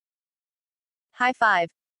High five.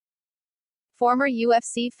 Former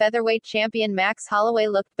UFC featherweight champion Max Holloway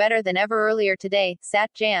looked better than ever earlier today,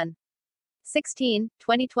 Sat Jan. 16,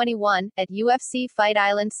 2021, at UFC Fight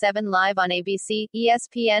Island 7 live on ABC,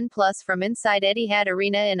 ESPN Plus from inside Etihad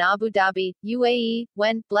Arena in Abu Dhabi, UAE,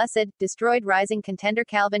 when Blessed destroyed rising contender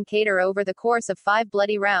Calvin Kattar over the course of 5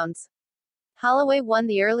 bloody rounds. Holloway won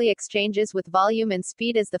the early exchanges with volume and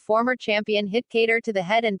speed as the former champion hit Kattar to the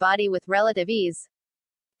head and body with relative ease.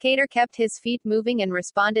 Kattar kept his feet moving and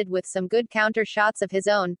responded with some good counter shots of his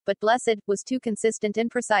own, but Blessed was too consistent and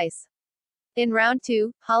precise. In round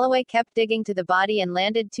 2, Holloway kept digging to the body and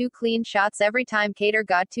landed 2 clean shots every time Kattar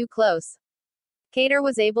got too close. Kattar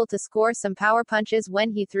was able to score some power punches when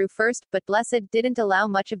he threw first, but Blessed didn't allow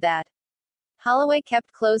much of that. Holloway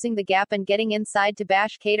kept closing the gap and getting inside to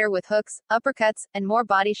bash Kattar with hooks, uppercuts, and more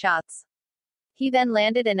body shots. He then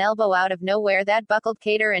landed an elbow out of nowhere that buckled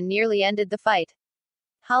Kattar and nearly ended the fight.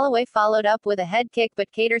 Holloway followed up with a head kick,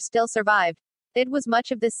 but Kattar still survived. It was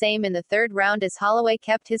much of the same in the third round as Holloway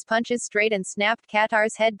kept his punches straight and snapped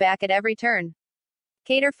Kattar's head back at every turn.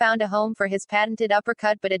 Kattar found a home for his patented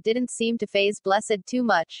uppercut, but it didn't seem to faze Blessed too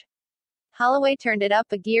much. Holloway turned it up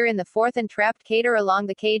a gear in the fourth and trapped Kattar along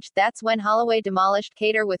the cage. That's when Holloway demolished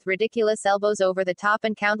Kattar with ridiculous elbows over the top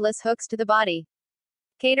and countless hooks to the body.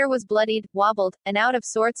 Kattar was bloodied, wobbled, and out of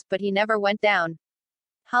sorts, but he never went down.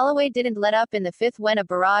 Holloway didn't let up in the fifth when a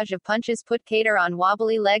barrage of punches put Kattar on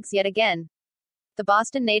wobbly legs yet again. The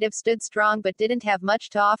Boston native stood strong but didn't have much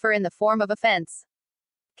to offer in the form of offense.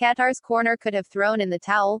 Kattar's corner could have thrown in the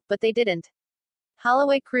towel, but they didn't.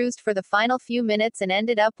 Holloway cruised for the final few minutes and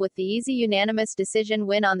ended up with the easy unanimous decision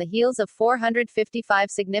win on the heels of 455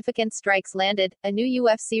 significant strikes landed, a new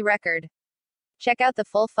UFC record. Check out the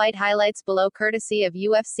full fight highlights below courtesy of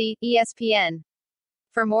UFC, ESPN.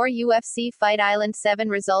 For more UFC Fight Island 7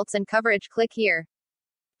 results and coverage, click here.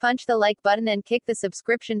 Punch the like button and kick the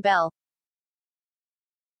subscription bell.